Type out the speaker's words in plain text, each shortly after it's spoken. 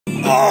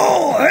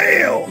All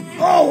hail!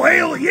 Oh,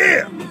 hell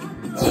yeah!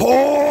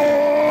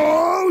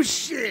 Oh,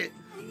 shit!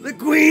 The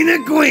Queen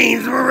of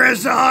Queens,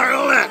 Marissa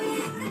Harlett,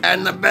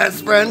 and the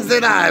best friends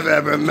that I've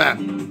ever met.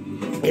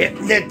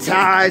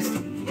 Hypnotized,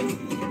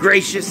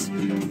 gracious,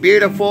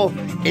 beautiful,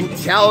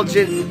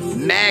 intelligent,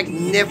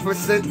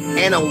 magnificent,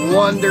 and a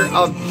wonder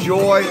of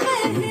joy.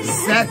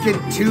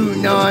 Second to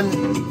none.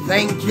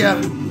 Thank you,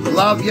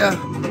 love you,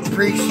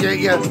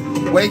 appreciate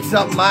you. Wakes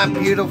up my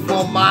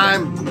beautiful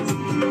mind,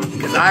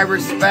 because I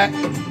respect,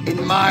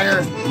 admire,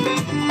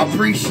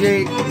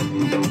 appreciate.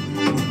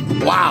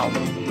 Wow.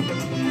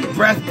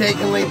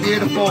 Breathtakingly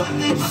beautiful,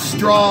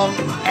 strong,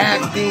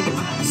 acting,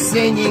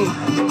 singing,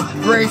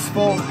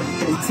 graceful,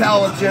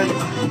 intelligent,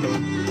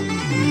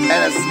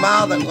 and a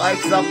smile that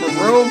lights up a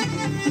room.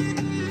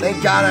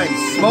 Thank God I'm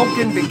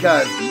smoking,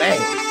 because, man,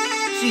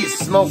 she's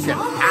smoking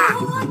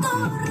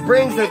hot.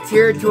 Brings a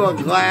tear to a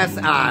glass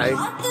eye.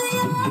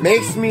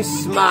 Makes me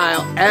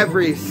smile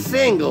every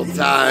single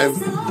time.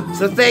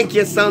 So thank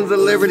you, Sons of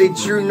Liberty,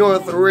 True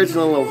North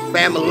Original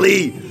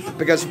Family,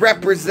 because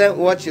represent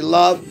what you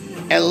love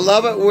and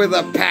love it with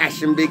a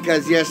passion,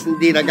 because yes,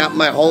 indeed, I got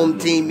my home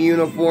team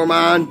uniform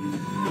on,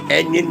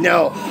 and you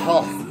know,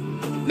 oh,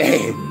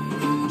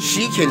 man,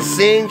 she can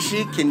sing,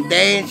 she can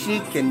dance, she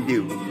can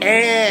do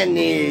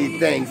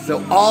anything.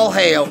 So all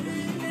hail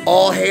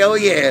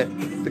yeah,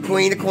 the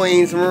Queen of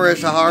Queens,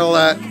 Marissa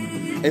Harlett.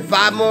 In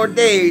 5 more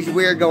days,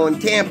 we're going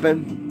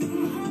camping,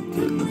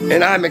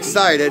 and I'm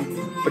excited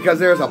because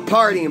there's a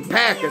party in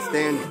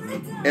Pakistan,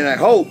 and I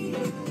hope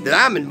that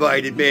I'm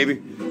invited,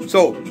 baby.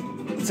 So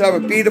let's have a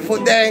beautiful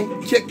day,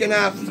 kicking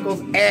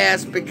obstacles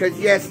ass, because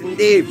yes,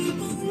 indeed,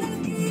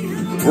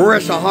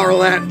 Marissa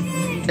Harlett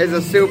is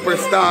a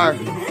superstar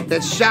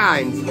that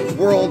shines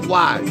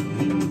worldwide.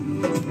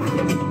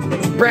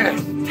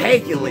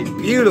 Breathtakingly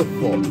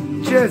beautiful,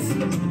 just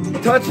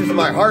touches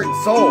my heart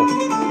and soul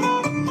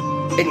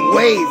in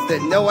ways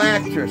that no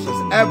actress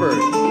has ever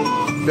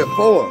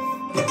before.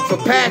 So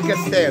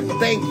Pakistan,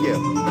 thank you.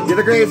 You're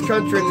the greatest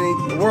country in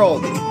the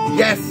world.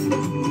 Yes,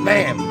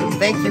 ma'am.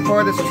 Thank you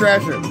for this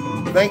treasure.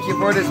 Thank you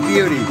for this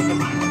beauty.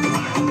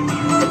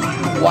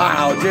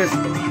 Wow, just,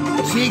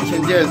 she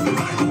can just,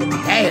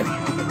 damn,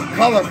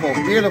 colorful,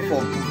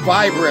 beautiful,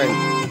 vibrant,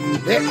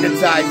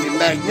 hypnotizing,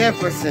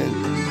 magnificent,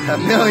 a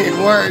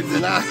million words,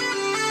 and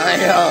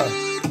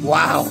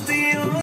wow.